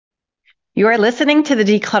You are listening to the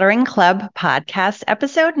Decluttering Club podcast,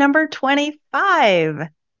 episode number 25. Today,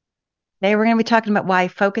 we're going to be talking about why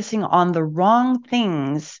focusing on the wrong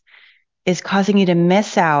things is causing you to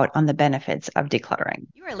miss out on the benefits of decluttering.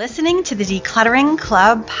 You are listening to the Decluttering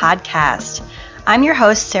Club podcast. I'm your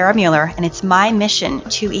host, Sarah Mueller, and it's my mission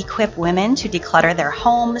to equip women to declutter their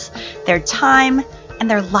homes, their time, and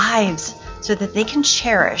their lives so that they can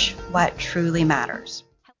cherish what truly matters.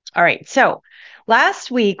 All right, so last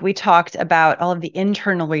week we talked about all of the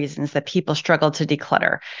internal reasons that people struggle to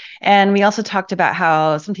declutter. And we also talked about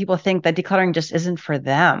how some people think that decluttering just isn't for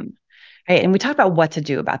them. Right. And we talked about what to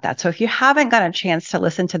do about that. So if you haven't got a chance to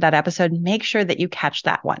listen to that episode, make sure that you catch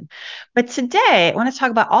that one. But today I want to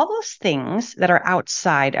talk about all those things that are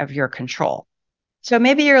outside of your control. So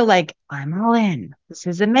maybe you're like, I'm all in. This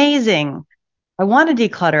is amazing. I want to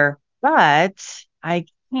declutter, but I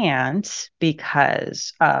can't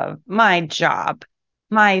because of my job,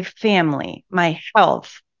 my family, my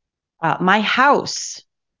health, my house,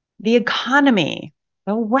 the economy,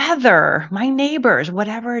 the weather, my neighbors,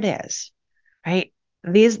 whatever it is, right?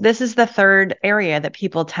 This is the third area that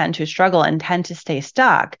people tend to struggle and tend to stay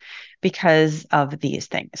stuck because of these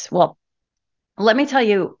things. Well, let me tell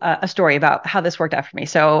you a story about how this worked out for me.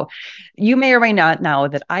 So, you may or may not know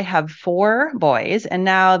that I have four boys, and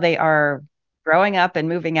now they are growing up and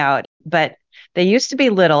moving out. But they used to be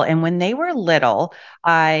little, and when they were little,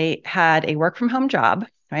 I had a work from home job.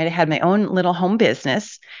 Right, I had my own little home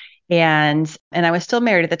business, and I was still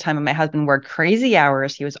married at the time. And my husband worked crazy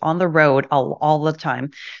hours. He was on the road all the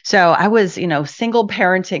time. So I was, single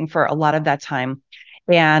parenting for a lot of that time,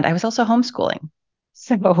 and I was also homeschooling.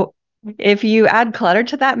 So if you add clutter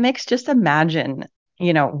to that mix, just imagine,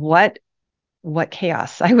 what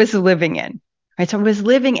chaos I was living in. Right. So I was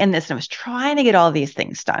living in this and I was trying to get all these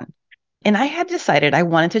things done. And I had decided I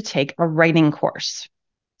wanted to take a writing course.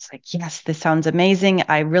 It's like, yes, this sounds amazing.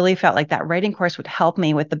 I really felt like that writing course would help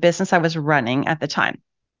me with the business I was running at the time.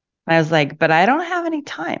 And I was like, but I don't have any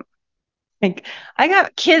time. Like, I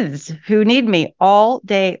got kids who need me all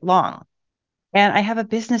day long, and I have a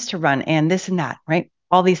business to run and this and that, right?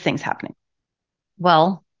 All these things happening.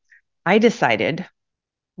 Well, I decided,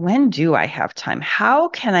 when do I have time? How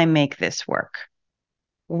can I make this work?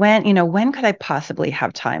 When could I possibly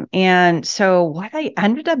have time? And so what I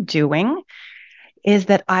ended up doing is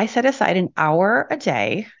that I set aside an hour a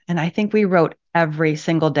day, and I think we wrote every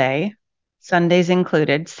single day, Sundays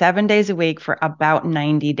included, 7 days a week for about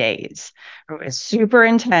 90 days. It was super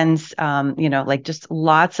intense, like just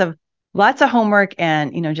lots of homework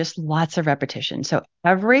and, just lots of repetition. So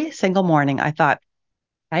every single morning I thought,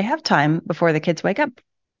 I have time before the kids wake up.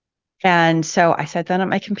 And so I sat down at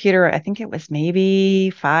my computer. I think it was maybe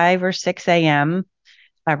 5 or 6 a.m.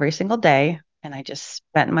 every single day. And I just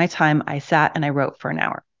spent my time. I sat and I wrote for an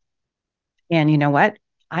hour. And you know what?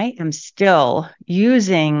 I am still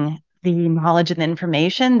using the knowledge and the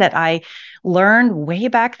information that I learned way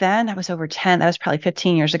back then. That was over 10, that was probably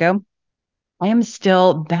 15 years ago. I am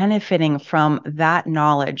still benefiting from that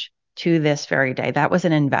knowledge to this very day. That was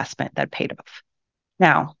an investment that paid off.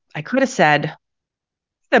 Now, I could have said,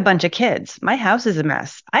 a bunch of kids. My house is a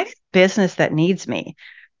mess. I have business that needs me.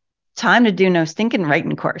 Time to do no stinking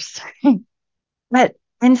writing course. But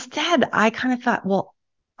instead, I kind of thought, well,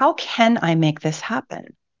 how can I make this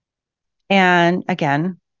happen? And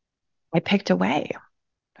again, I picked a way,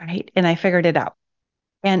 right? And I figured it out.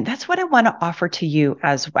 And that's what I want to offer to you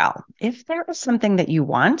as well. If there is something that you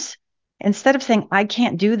want, instead of saying, I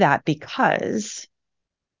can't do that because,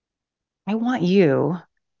 I want you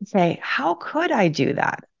to say, how could I do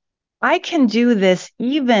that? I can do this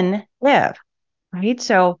even if. Right.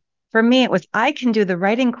 So for me, it was, I can do the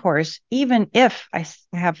writing course even if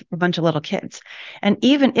have a bunch of little kids. And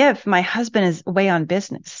even if my husband is away on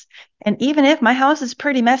business. And even if my house is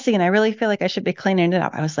pretty messy and I really feel like I should be cleaning it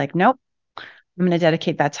up, I was like, nope, I'm going to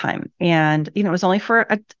dedicate that time. And, it was only for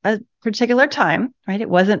a particular time, right? It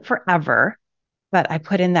wasn't forever, but I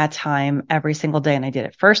put in that time every single day and I did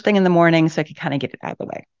it first thing in the morning so I could kind of get it out of the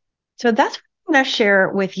way. So that's what I'm going to share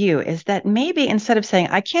with you, is that maybe instead of saying,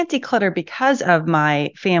 I can't declutter because of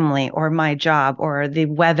my family or my job or the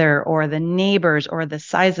weather or the neighbors or the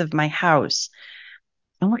size of my house,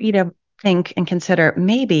 I want you to think and consider,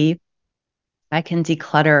 maybe I can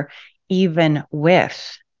declutter even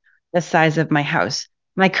with the size of my house,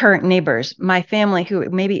 my current neighbors, my family who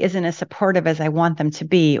maybe isn't as supportive as I want them to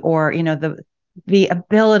be, or, the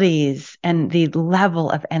abilities and the level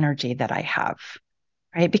of energy that I have,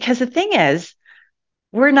 right? Because the thing is,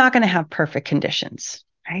 we're not going to have perfect conditions,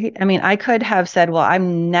 right? I mean, I could have said, well,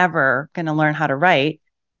 I'm never going to learn how to write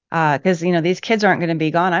because, these kids aren't going to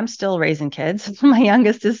be gone. I'm still raising kids. My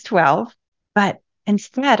youngest is 12. But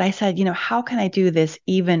instead, I said, how can I do this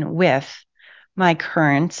even with my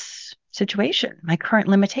current situation, my current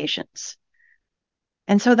limitations?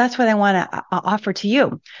 And so that's what I want to offer to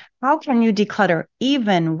you. How can you declutter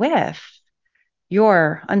even with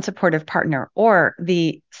your unsupportive partner or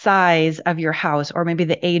the size of your house, or maybe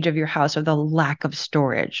the age of your house, or the lack of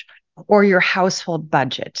storage, or your household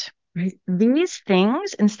budget? Right? These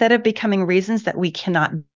things, instead of becoming reasons that we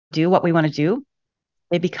cannot do what we want to do,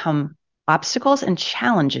 they become obstacles and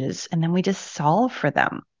challenges, and then we just solve for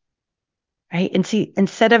them. Right. And see,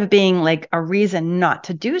 instead of being like a reason not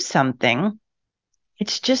to do something,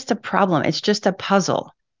 it's just a problem. It's just a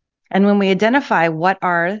puzzle. And when we identify what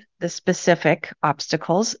are the specific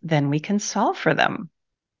obstacles, then we can solve for them.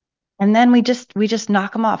 And then we just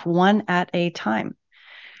knock them off one at a time.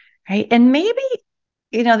 Right. And maybe,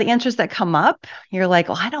 the answers that come up, you're like,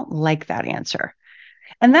 well, I don't like that answer.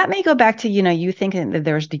 And that may go back to, you thinking that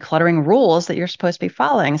there's decluttering rules that you're supposed to be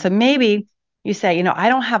following. So maybe you say, I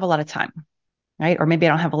don't have a lot of time, right? Or maybe I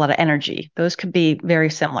don't have a lot of energy. Those could be very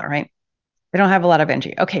similar, right? I don't have a lot of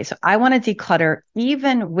energy. Okay, so I want to declutter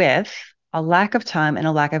even with a lack of time and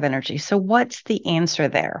a lack of energy. So what's the answer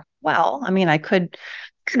there? Well, I mean, I could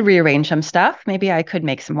rearrange some stuff. Maybe I could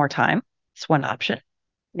make some more time. It's one option.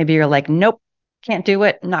 Maybe you're like, nope, can't do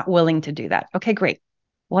it, not willing to do that. Okay, great.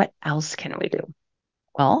 What else can we do?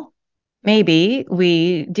 Well, maybe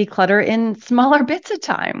we declutter in smaller bits of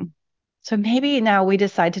time. So maybe now we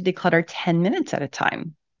decide to declutter 10 minutes at a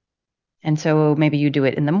time. And so maybe you do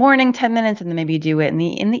it in the morning 10 minutes, and then maybe you do it in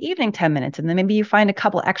the evening 10 minutes, and then maybe you find a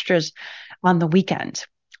couple extras on the weekend.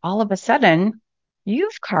 All of a sudden,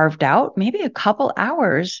 you've carved out maybe a couple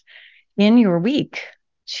hours in your week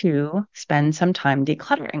to spend some time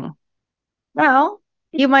decluttering. Well,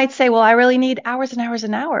 you might say, well, I really need hours and hours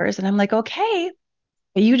and hours. And I'm like, okay,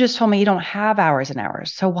 but you just told me you don't have hours and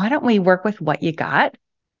hours. So why don't we work with what you got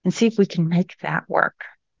and see if we can make that work?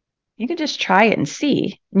 You can just try it and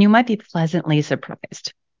see, and you might be pleasantly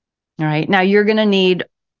surprised. All right. Now you're going to need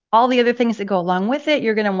all the other things that go along with it.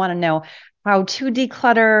 You're going to want to know how to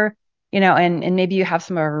declutter, and maybe you have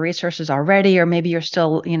some of our resources already, or maybe you're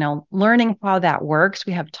still, learning how that works.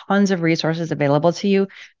 We have tons of resources available to you.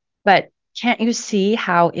 But can't you see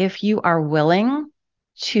how if you are willing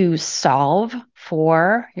to solve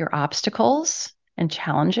for your obstacles and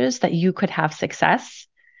challenges, that you could have success,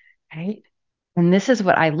 right? And this is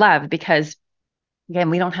what I love, because again,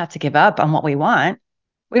 we don't have to give up on what we want.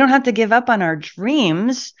 We don't have to give up on our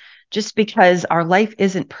dreams just because our life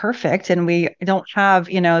isn't perfect and we don't have,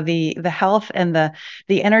 the health and the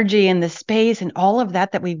energy and the space and all of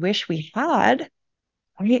that we wish we had.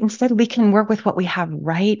 Right? Instead, we can work with what we have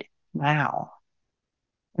right now.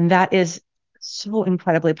 And that is so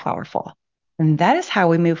incredibly powerful. And that is how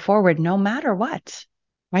we move forward no matter what,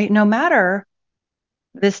 right? No matter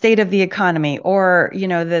the state of the economy, or,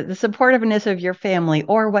 the supportiveness of your family,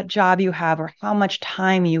 or what job you have, or how much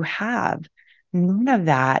time you have. None of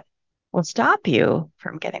that will stop you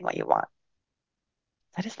from getting what you want.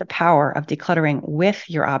 That is the power of decluttering with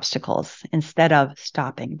your obstacles instead of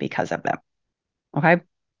stopping because of them. Okay.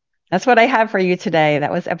 That's what I have for you today.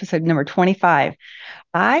 That was episode number 25.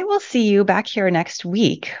 I will see you back here next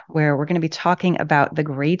week, where we're going to be talking about the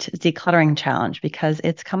Great Decluttering Challenge, because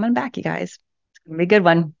it's coming back, you guys. It's going to be a good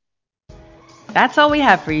one. That's all we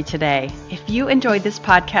have for you today. If you enjoyed this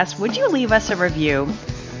podcast, would you leave us a review?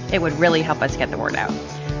 It would really help us get the word out.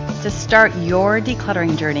 To start your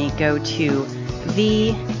decluttering journey, go to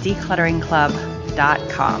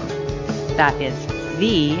thedeclutteringclub.com. That is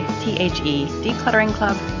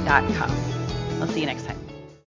declutteringclub.com. I'll see you next time.